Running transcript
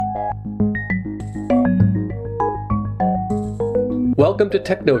Welcome to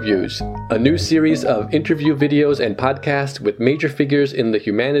TechnoViews, a new series of interview videos and podcasts with major figures in the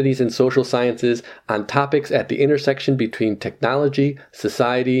humanities and social sciences on topics at the intersection between technology,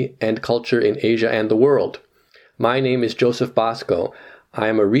 society, and culture in Asia and the world. My name is Joseph Bosco. I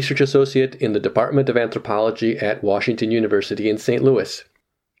am a research associate in the Department of Anthropology at Washington University in St. Louis.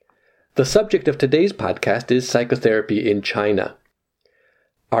 The subject of today's podcast is psychotherapy in China.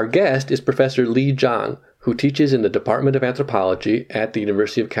 Our guest is Professor Li Zhang, who teaches in the Department of Anthropology at the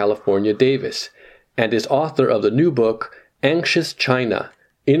University of California, Davis, and is author of the new book, Anxious China,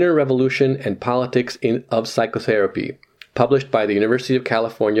 Inner Revolution and Politics of Psychotherapy, published by the University of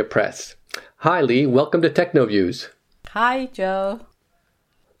California Press. Hi, Li. Welcome to TechnoViews. Hi, Joe.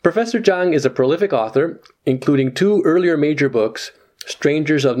 Professor Zhang is a prolific author, including two earlier major books,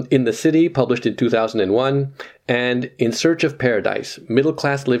 Strangers in the City, published in 2001, and In Search of Paradise,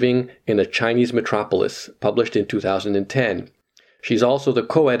 Middle-Class Living in a Chinese Metropolis, published in 2010. She's also the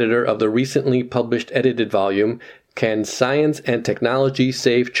co-editor of the recently published edited volume, Can Science and Technology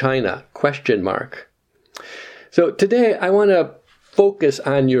Save China? So today I want to focus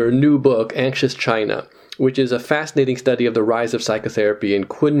on your new book, Anxious China, which is a fascinating study of the rise of psychotherapy in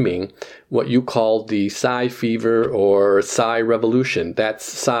Kunming, what you call the Psy Fever or Psy Revolution. That's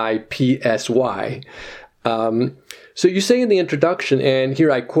Psy PSY. So you say in the introduction, and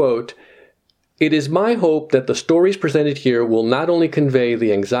here I quote, "It is my hope that the stories presented here will not only convey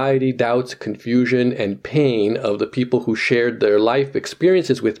the anxiety, doubts, confusion, and pain of the people who shared their life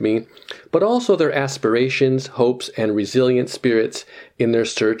experiences with me, but also their aspirations, hopes, and resilient spirits in their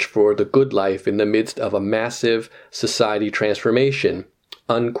search for the good life in the midst of a massive society transformation."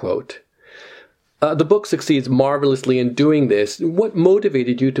 Unquote. The book succeeds marvelously in doing this. What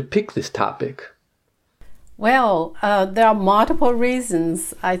motivated you to pick this topic? Well, there are multiple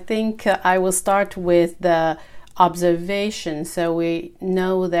reasons. I think I will start with the observation. So we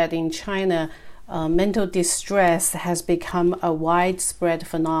know that in China, mental distress has become a widespread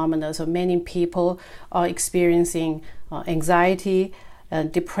phenomenon. So many people are experiencing anxiety,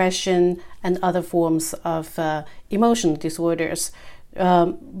 depression, and other forms of emotional disorders.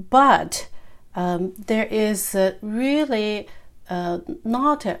 But there is really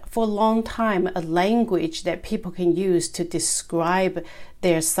not for a long time a language that people can use to describe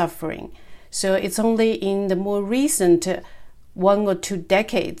their suffering. So it's only in the more recent 1 or 2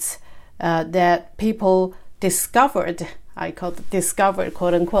 decades that people discovered, I call it discovered,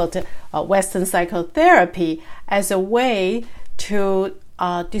 quote unquote, Western psychotherapy as a way to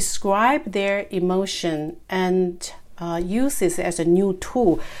describe their emotion and use this as a new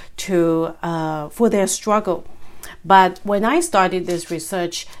tool for their struggle. But when I started this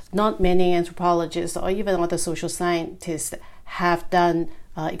research, not many anthropologists or even other social scientists have done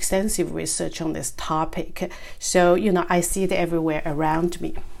extensive research on this topic. So, I see it everywhere around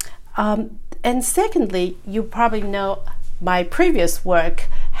me. And secondly, you probably know my previous work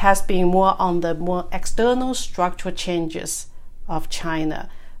has been more on the more external structural changes of China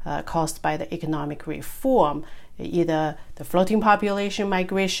caused by the economic reform, either the floating population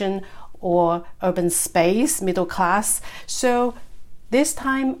migration or urban space, middle class. So this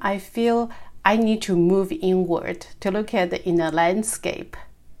time I feel I need to move inward to look at the inner landscape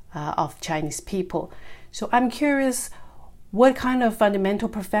of Chinese people. So I'm curious what kind of fundamental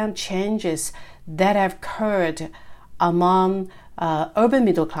profound changes that have occurred among urban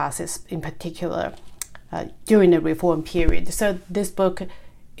middle classes in particular during the reform period. So this book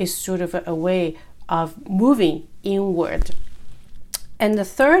is sort of a way of moving inward. And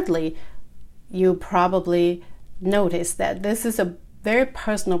thirdly, you probably noticed that this is a very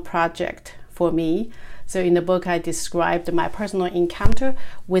personal project for me. So in the book, I described my personal encounter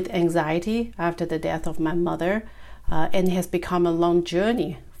with anxiety after the death of my mother, and it has become a long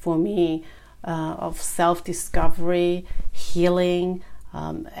journey for me of self-discovery, healing,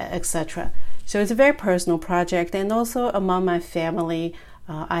 etc. So it's a very personal project, and also among my family,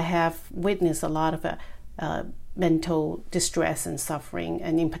 I have witnessed a lot of mental distress and suffering,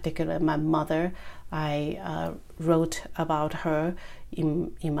 and in particular my mother. I wrote about her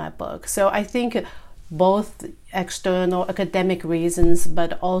in my book. So I think both external academic reasons,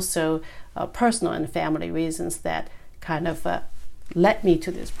 but also personal and family reasons that kind of led me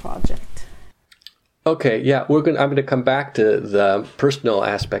to this project. Okay, yeah, I'm going to come back to the personal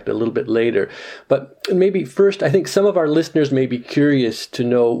aspect a little bit later. But maybe first, I think some of our listeners may be curious to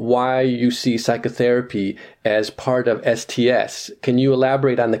know why you see psychotherapy as part of STS. Can you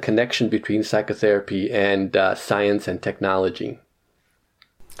elaborate on the connection between psychotherapy and science and technology?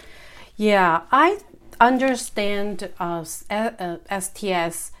 Yeah, I understand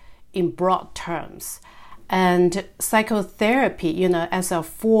STS in broad terms And psychotherapy, as a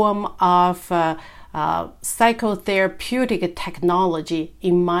form of psychotherapeutic technology,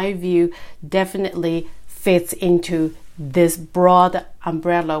 in my view, definitely fits into this broad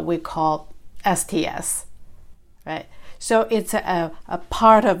umbrella we call STS, right? So it's a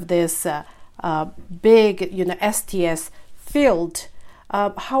part of this big, STS field.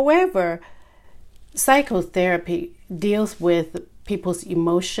 However, psychotherapy deals with people's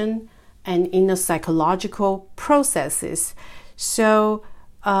emotion and inner psychological processes. So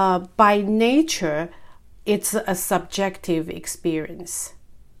by nature, it's a subjective experience.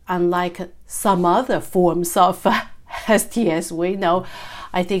 Unlike some other forms of STS we know,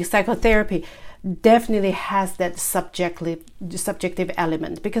 I think psychotherapy definitely has that subjective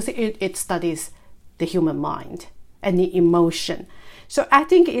element because it studies the human mind and the emotion. So I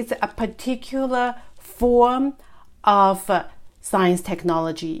think it's a particular form of science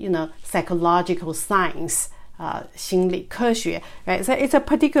technology, psychological science, 心理科学, right? So it's a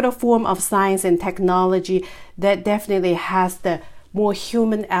particular form of science and technology that definitely has the more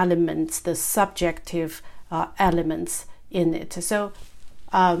human elements, the subjective elements in it. So,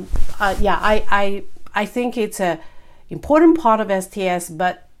 I think it's an important part of STS,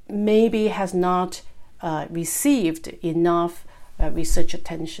 but maybe has not received enough research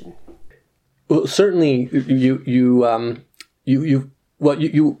attention. Well, certainly, you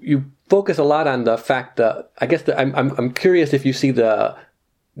focus a lot on the fact that I guess I'm curious if you see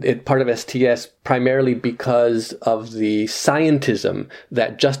it part of STS primarily because of the scientism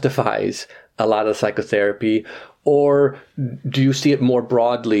that justifies a lot of psychotherapy, or do you see it more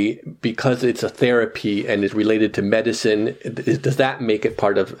broadly because it's a therapy and is related to medicine? Does that make it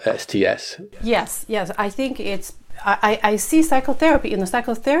part of STS? Yes. I think it's. I see psychotherapy.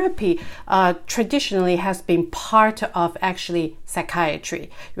 Psychotherapy traditionally has been part of actually psychiatry,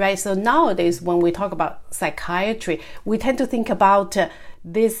 right? So nowadays, when we talk about psychiatry, we tend to think about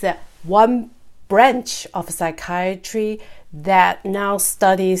this one branch of psychiatry that now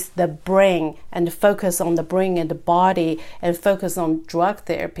studies the brain and focus on the brain and the body and focus on drug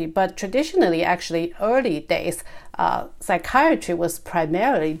therapy. But traditionally, actually, early days, psychiatry was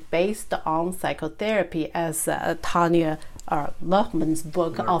primarily based on psychotherapy, as Tanya Luhmann's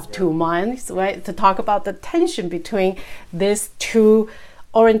book of Two Minds, right, to talk about the tension between these two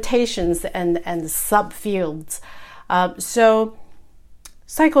orientations and subfields. So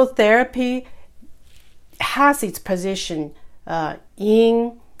psychotherapy has its position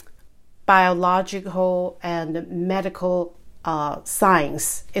in biological and medical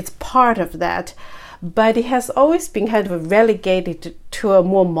science. It's part of that, but it has always been kind of relegated to a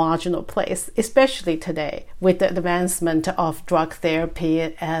more marginal place, especially today with the advancement of drug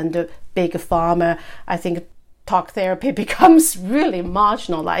therapy and big pharma. I think talk therapy becomes really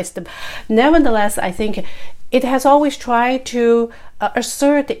marginalized. Nevertheless, I think it has always tried to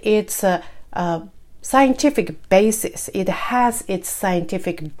assert its scientific basis. It has its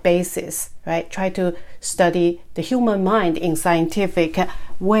scientific basis, right? Try to study the human mind in scientific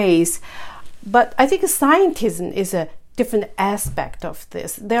ways. But I think scientism is a different aspect of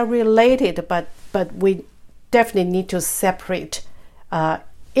this. They're related, but we definitely need to separate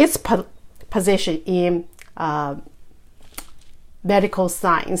its position in medical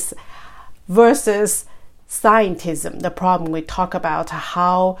science versus scientism. The problem we talk about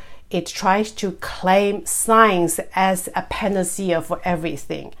how it tries to claim science as a panacea for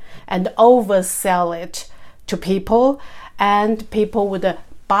everything and oversell it to people, and people would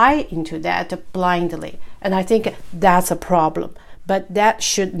buy into that blindly. And I think that's a problem. But that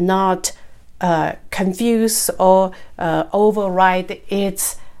should not confuse or override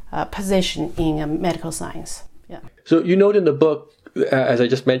its position in medical science. Yeah. So you note in the book, as I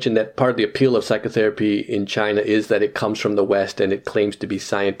just mentioned, that part of the appeal of psychotherapy in China is that it comes from the West and it claims to be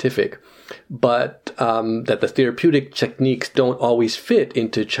scientific, but that the therapeutic techniques don't always fit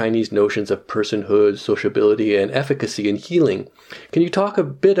into Chinese notions of personhood, sociability, and efficacy in healing. Can you talk a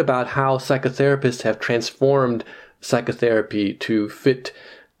bit about how psychotherapists have transformed psychotherapy to fit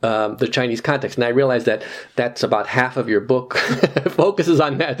the Chinese context? And I realize that that's about half of your book focuses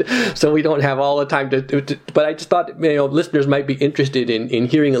on that, so we don't have all the time to but I just thought listeners might be interested in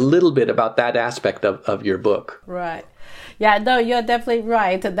hearing a little bit about that aspect of your book. Right. Yeah, no, you're definitely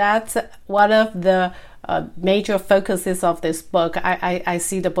right. That's one of the major focuses of this book. I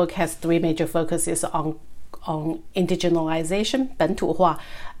see the book has three major focuses on indigenization, 本土化,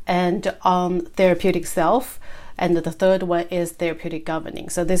 and on therapeutic self. And the third one is therapeutic governing.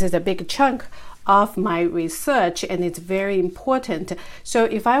 So this is a big chunk of my research, and it's very important. So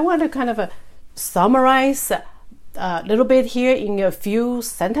if I want to kind of summarize a little bit here in a few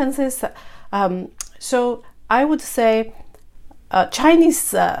sentences, So I would say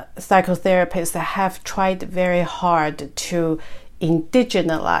Chinese psychotherapists have tried very hard to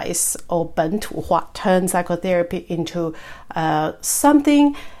indigenize or 本土化, turn psychotherapy into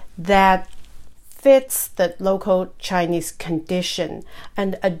something that fits the local Chinese condition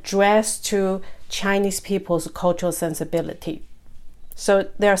and address to Chinese people's cultural sensibility. So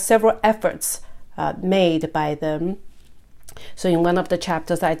there are several efforts made by them. So in one of the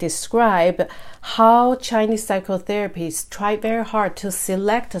chapters, I describe how Chinese psychotherapists try very hard to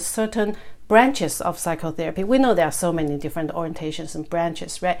select certain branches of psychotherapy. We know there are so many different orientations and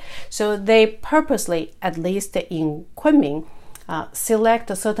branches, right? So they purposely, at least in Kunming,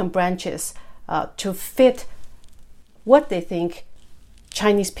 select certain branches to fit what they think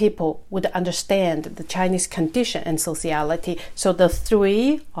Chinese people would understand the Chinese condition and sociality. So the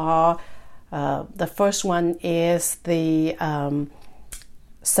three are, the first one is the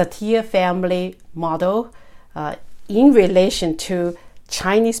Satir family model in relation to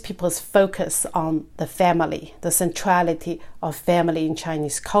Chinese people's focus on the family, the centrality of family in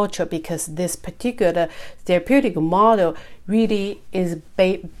Chinese culture, because this particular therapeutic model really is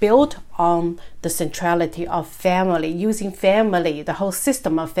built on the centrality of family, using family, the whole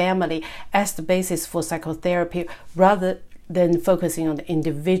system of family, as the basis for psychotherapy rather than focusing on the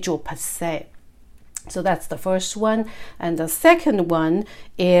individual per se. So that's the first one. And the second one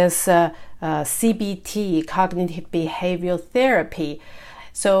is CBT, cognitive behavioral therapy.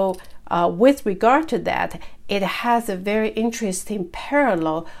 So with regard to that, it has a very interesting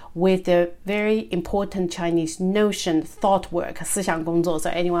parallel with the very important Chinese notion, thought work, 思想工作. So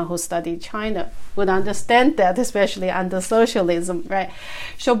anyone who studied China would understand that, especially under socialism, right?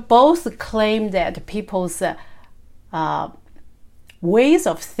 So both claim that people's ways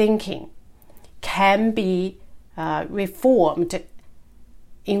of thinking can be reformed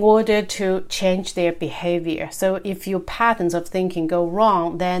in order to change their behavior. So if your patterns of thinking go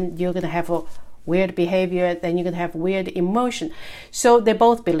wrong, then you're going to have a weird behavior, then you're going to have weird emotion. So they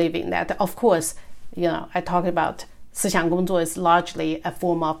both believe in that. Of course, I talked about 思想工作 is largely a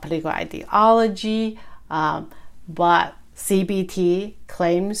form of political ideology, but CBT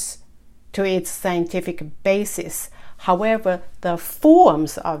claims to its scientific basis. However, the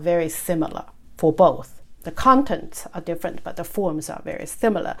forms are very similar for both. The contents are different, but the forms are very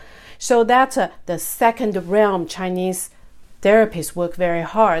similar. So that's the second realm. Chinese therapists work very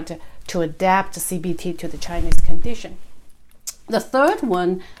hard to adapt CBT to the Chinese condition. The third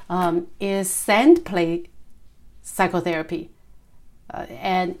one is sand play psychotherapy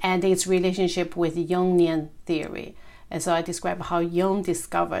and its relationship with Jungian theory. And so I describe how Jung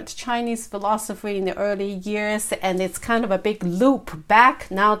discovered Chinese philosophy in the early years, and it's kind of a big loop back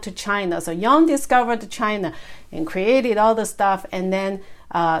now to China. So Jung discovered China and created all the stuff, and then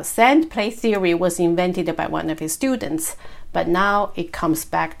sand play theory was invented by one of his students. But now it comes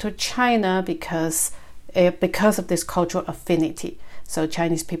back to China because of this cultural affinity. So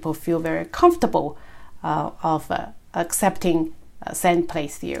Chinese people feel very comfortable of accepting sand play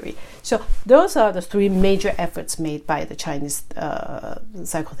theory. So those are the three major efforts made by the Chinese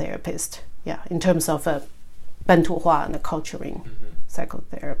psychotherapist, in terms of 本土化 and culturing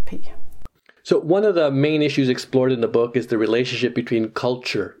psychotherapy. So one of the main issues explored in the book is the relationship between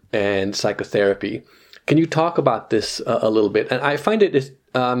culture and psychotherapy. Can you talk about this a little bit? And I find it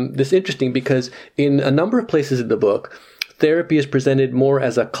this interesting because in a number of places in the book, therapy is presented more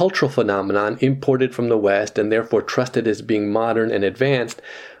as a cultural phenomenon imported from the West and therefore trusted as being modern and advanced,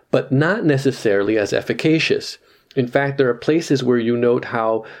 but not necessarily as efficacious. In fact, there are places where you note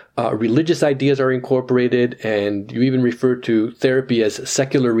how religious ideas are incorporated, and you even refer to therapy as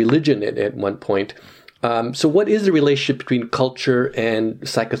secular religion at one point. So what is the relationship between culture and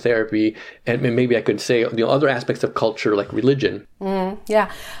psychotherapy? And maybe I could say other aspects of culture like religion.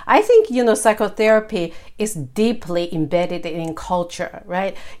 I think, psychotherapy is deeply embedded in culture,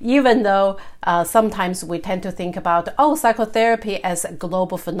 right? Even though sometimes we tend to think about, psychotherapy as a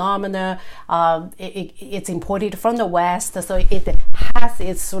global phenomena, it's imported from the West, so it has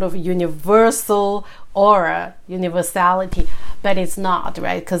its sort of universal aura, universality, but it's not,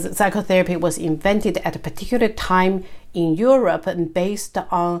 right? Because psychotherapy was invented at a particular time in Europe and based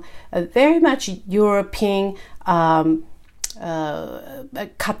on a very much European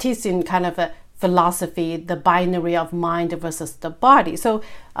Cartesian kind of a philosophy, the binary of mind versus the body. So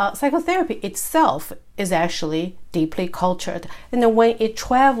psychotherapy itself is actually deeply cultured. And then when it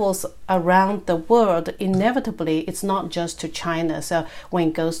travels around the world, inevitably, it's not just to China. So when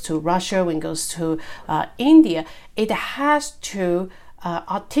it goes to Russia, when it goes to India, it has to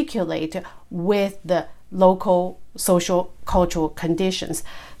articulate with the local social cultural conditions.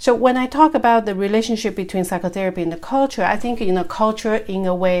 So when I talk about the relationship between psychotherapy and the culture, I think in a culture in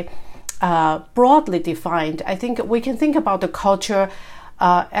a way broadly defined, I think we can think about the culture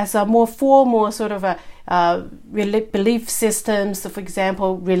as a more formal sort of a belief systems, for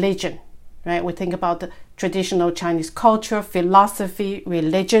example, religion, right? We think about the traditional Chinese culture, philosophy,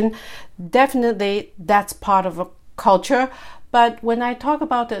 religion. Definitely that's part of a culture. But when I talk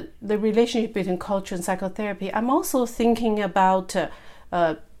about the relationship between culture and psychotherapy, I'm also thinking about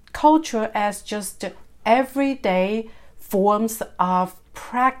culture as just everyday forms of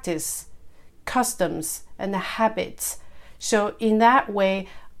practice, customs, and habits. So in that way,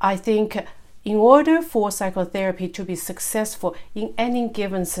 I think in order for psychotherapy to be successful in any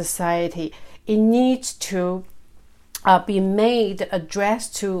given society, it needs to be made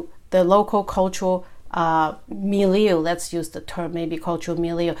addressed to the local cultural milieu, let's use the term maybe cultural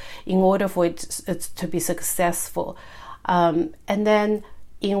milieu, in order for it to be successful. And then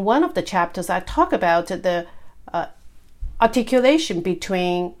in one of the chapters, I talk about the articulation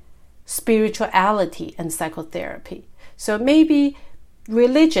between spirituality and psychotherapy. So maybe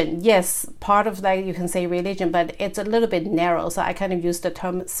religion, yes, part of that you can say religion, but it's a little bit narrow. So I kind of use the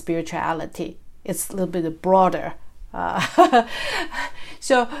term spirituality. It's a little bit broader.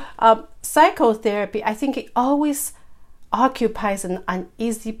 So psychotherapy, I think it always occupies an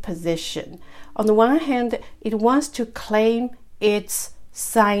uneasy position. On the one hand, it wants to claim its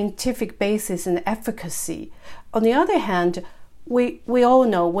scientific basis and efficacy. On the other hand, we all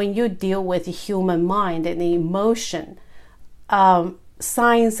know when you deal with the human mind and the emotion,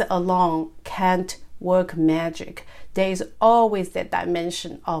 science alone can't work magic. There is always that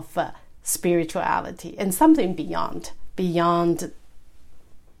dimension of spirituality and something beyond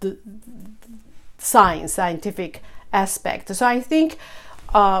the scientific aspect. So I think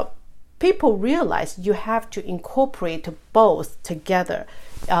people realize you have to incorporate both together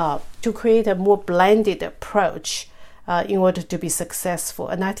to create a more blended approach in order to be successful.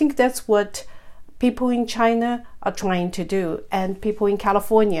 And I think that's what people in China are trying to do. And people in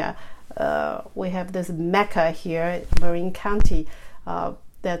California, we have this mecca here, Marin County,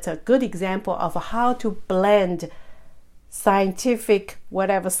 that's a good example of how to blend scientific,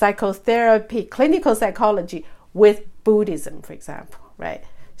 psychotherapy, clinical psychology with Buddhism, for example, right?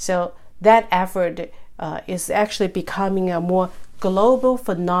 So that effort is actually becoming a more global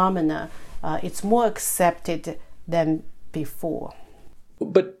phenomena. It's more accepted than before.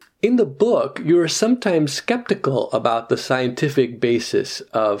 But in the book, you're sometimes skeptical about the scientific basis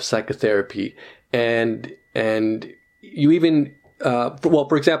of psychotherapy, and you even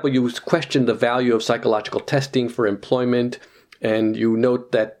for example, you question the value of psychological testing for employment, and you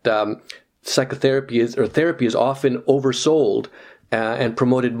note that therapy is often oversold and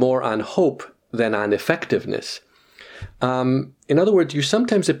promoted more on hope than on effectiveness. In other words, you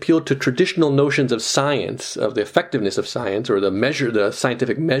sometimes appeal to traditional notions of science, of the effectiveness of science, or the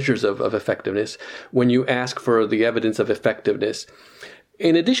scientific measures of effectiveness when you ask for the evidence of effectiveness.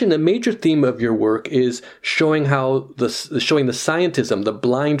 In addition, a major theme of your work is showing the scientism, the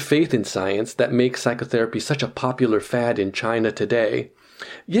blind faith in science that makes psychotherapy such a popular fad in China today.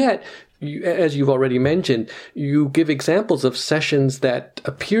 Yet, as you've already mentioned, you give examples of sessions that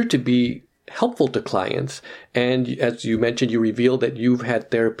appear to be helpful to clients. And as you mentioned, you reveal that you've had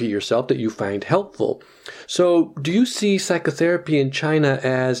therapy yourself that you find helpful. So do you see psychotherapy in China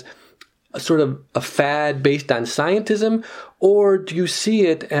as a sort of a fad based on scientism, or do you see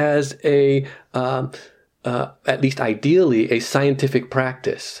it as at least ideally, a scientific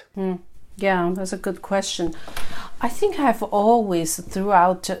practice? Yeah, that's a good question. I think I've always,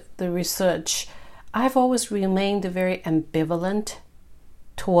 throughout the research, I've always remained very ambivalent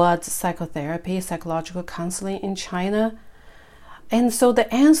towards psychotherapy, psychological counseling in China. And so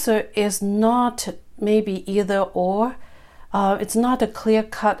the answer is not maybe either or. It's not a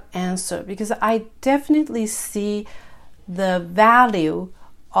clear-cut answer, because I definitely see the value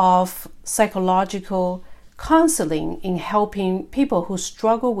of psychological counseling in helping people who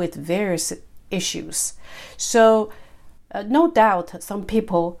struggle with various issues. So no doubt some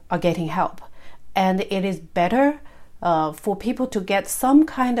people are getting help, and it is better for people to get some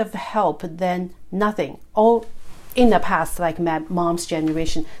kind of help than nothing. Or in the past, like my mom's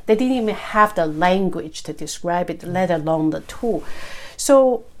generation, they didn't even have the language to describe it, let alone the tool.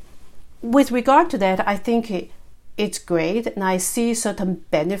 So with regard to that, I think it's great, and I see certain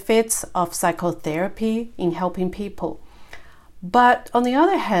benefits of psychotherapy in helping people. But on the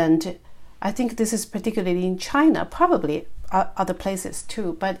other hand, I think this is particularly in China, probably other places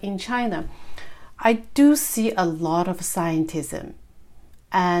too, but in China, I do see a lot of scientism.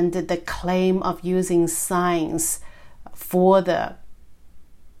 and the claim of using science for the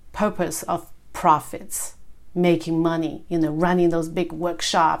purpose of profits, making money, running those big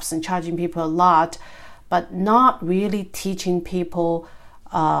workshops and charging people a lot, but not really teaching people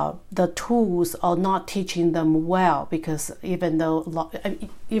the tools, or not teaching them well, because even a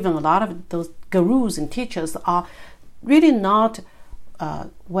lot of those gurus and teachers are really not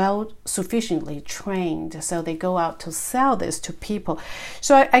sufficiently trained, so they go out to sell this to people.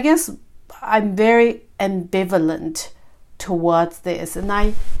 So I guess I'm very ambivalent towards this, and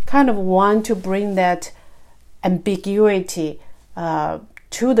I kind of want to bring that ambiguity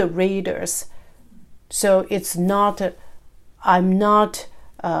to the readers. So it's not, I'm not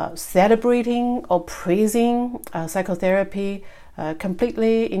celebrating or praising psychotherapy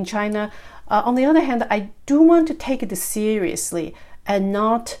completely in China. On the other hand, I do want to take it seriously and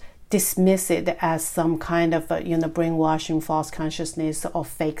not dismiss it as some kind of brainwashing, false consciousness, or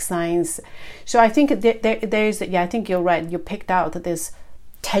fake science. So I think there's I think you're right. You picked out this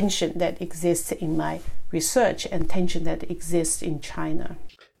tension that exists in my research and tension that exists in China.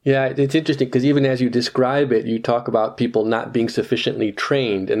 Yeah, it's interesting because even as you describe it, you talk about people not being sufficiently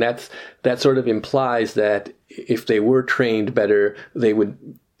trained, and that sort of implies that if they were trained better, they would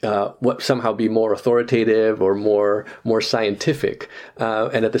somehow be more authoritative or more scientific.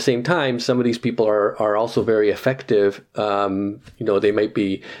 And at the same time, some of these people are also very effective. They might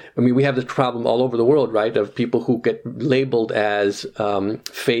be, we have this problem all over the world, right? Of people who get labeled as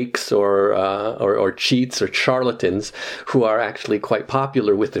fakes or cheats or charlatans, who are actually quite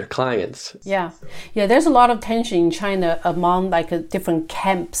popular with their clients. Yeah. There's a lot of tension in China among different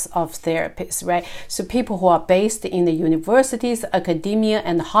camps of therapists, right? So people who are based in the universities, academia,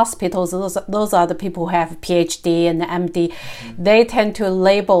 and hospitals, those are the people who have PhD and MD. They tend to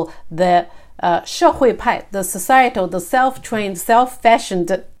label the 社会派, the societal, the self-trained,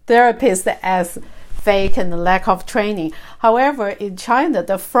 self-fashioned therapists as fake and lack of training. However, in China,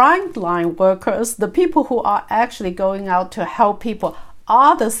 the frontline workers, the people who are actually going out to help people,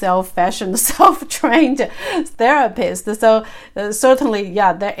 are the self-fashioned, self-trained therapists. So certainly,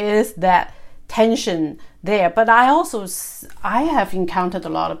 there is that tension there. But I have encountered a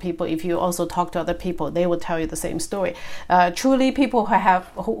lot of people. If you also talk to other people, they will tell you the same story. Truly, people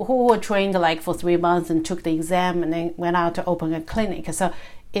who were trained for 3 months and took the exam and then went out to open a clinic. So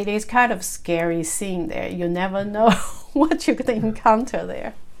it is kind of scary seeing there. You never know what you could encounter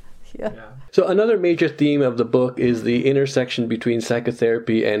there. Yeah. So another major theme of the book is the intersection between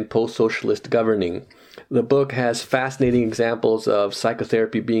psychotherapy and post-socialist governing. The book has fascinating examples of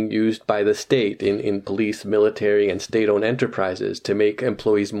psychotherapy being used by the state in police, military, and state-owned enterprises to make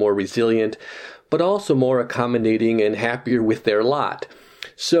employees more resilient, but also more accommodating and happier with their lot.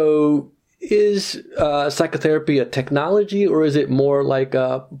 So is psychotherapy a technology, or is it more like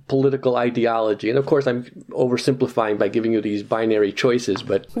a political ideology? And of course, I'm oversimplifying by giving you these binary choices,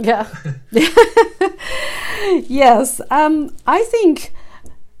 but... Yeah. Yes. I think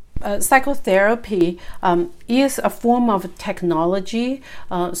psychotherapy is a form of technology.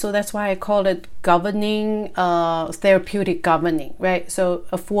 So that's why I call it governing, therapeutic governing, right? So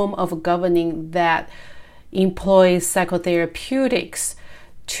a form of governing that employs psychotherapeutics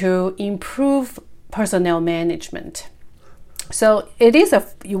to improve personnel management. So it is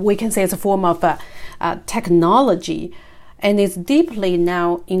we can say it's a form of technology, and it's deeply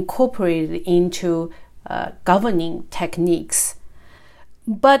now incorporated into governing techniques.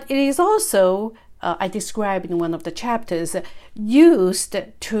 But it is also, I described in one of the chapters, used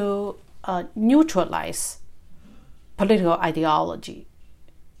to neutralize political ideology.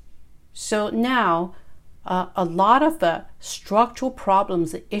 So now, a lot of the structural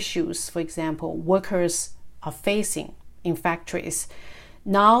problems, issues, for example, workers are facing in factories,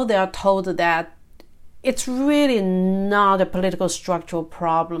 now they are told that it's really not a political structural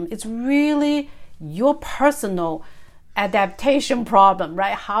problem. It's really your personal adaptation problem,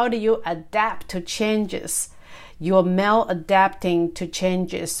 right? How do you adapt to changes? You're maladapting to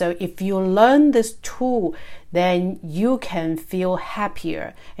changes. So if you learn this tool, then you can feel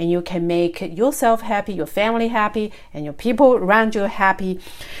happier, and you can make yourself happy, your family happy, and your people around you happy.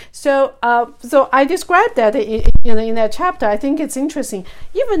 So I described that in that chapter. I think it's interesting.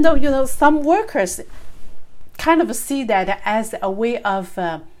 Even though some workers kind of see that as a way of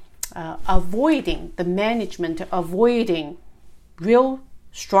avoiding the management, avoiding real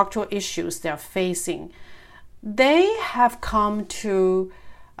structural issues they're facing, they have come to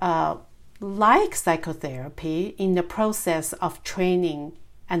like psychotherapy in the process of training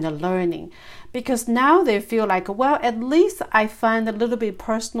and learning, because now they feel like, well, at least I find a little bit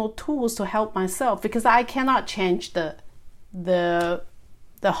personal tools to help myself, because I cannot change the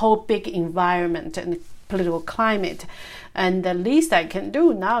the whole big environment and political climate. And the least I can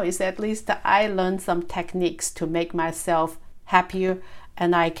do now is at least I learn some techniques to make myself happier,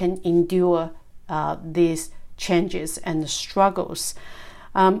 and I can endure these changes and struggles.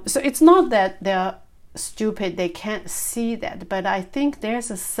 So it's not that they're stupid, they can't see that, but I think there's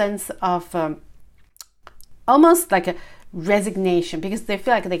a sense of almost like a resignation, because they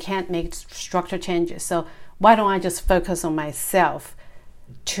feel like they can't make structural changes. So why don't I just focus on myself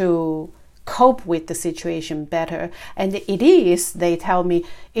to cope with the situation better? And they tell me,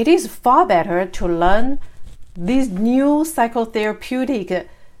 it is far better to learn these new psychotherapeutic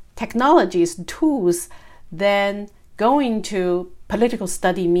technologies, tools, than going to political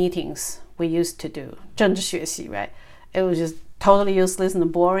study meetings we used to do, 政治学习, right? It was just totally useless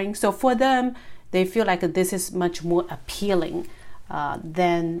and boring. So for them, they feel like this is much more appealing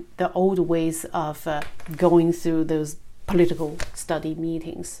than the old ways of going through those political study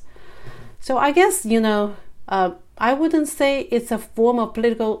meetings. So I guess, I wouldn't say it's a form of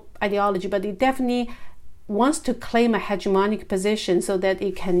political ideology, but it definitely wants to claim a hegemonic position so that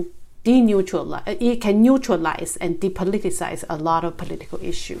it can neutralize and depoliticize a lot of political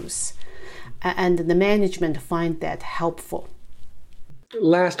issues. And the management find that helpful.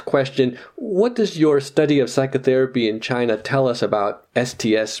 Last question. What does your study of psychotherapy in China tell us about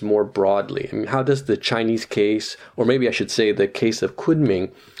STS more broadly? I mean, how does the Chinese case, or maybe I should say the case of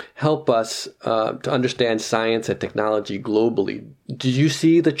Kunming, help us to understand science and technology globally? Did you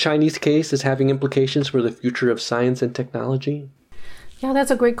see the Chinese case as having implications for the future of science and technology? Yeah, that's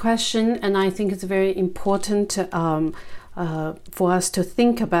a great question, and I think it's very important for us to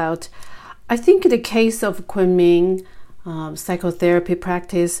think about. I think the case of Kunming psychotherapy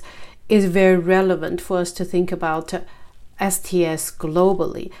practice is very relevant for us to think about STS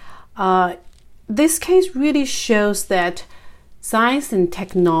globally. This case really shows that science and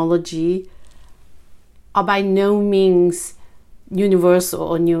technology are by no means universal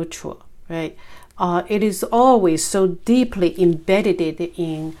or neutral, right? It is always so deeply embedded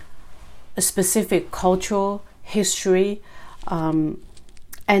in a specific cultural history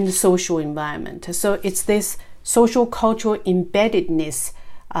and social environment. So it's this social cultural embeddedness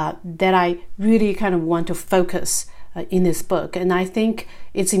that I really kind of want to focus in this book. And I think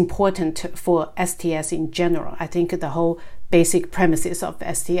it's important for STS in general. I think the whole basic premises of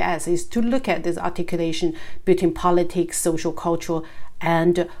STS is to look at this articulation between politics, social culture,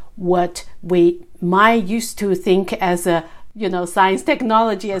 and what we might used to think as a science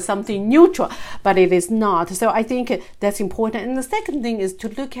technology as something neutral, but it is not. So I think that's important. And the second thing is to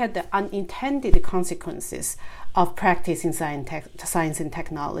look at the unintended consequences of practicing science and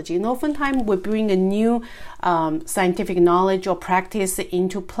technology. And oftentimes we bring a new scientific knowledge or practice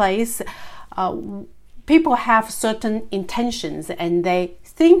into place. People have certain intentions and they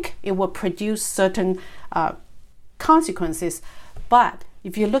think it will produce certain consequences. But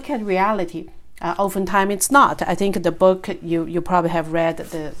if you look at reality, oftentimes it's not. I think the book you probably have read,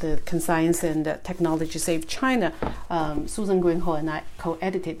 the Can Science and Technology Save China, Susan Greenhalgh and I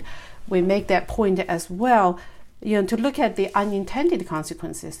co-edited. We make that point as well. To look at the unintended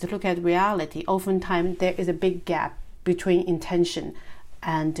consequences, to look at reality. Oftentimes there is a big gap between intention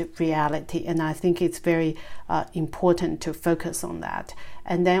and reality, and I think it's very important to focus on that.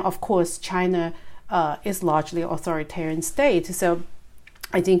 And then, of course, China is largely authoritarian state, so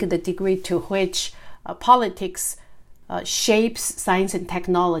I think the degree to which politics shapes science and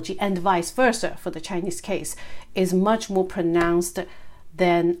technology, and vice versa for the Chinese case, is much more pronounced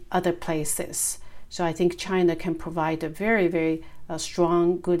than other places. So I think China can provide a very, very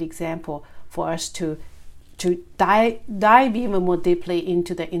strong, good example for us to dive even more deeply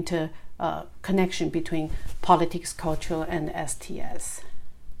into the interconnection between politics, culture, and STS.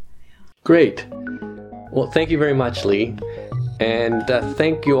 Great. Well, thank you very much, Li. And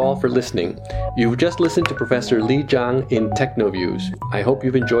thank you all for listening. You've just listened to Professor Li Zhang in TechnoViews. I hope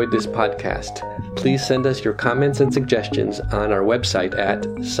you've enjoyed this podcast. Please send us your comments and suggestions on our website at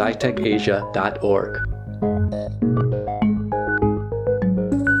scitechasia.org.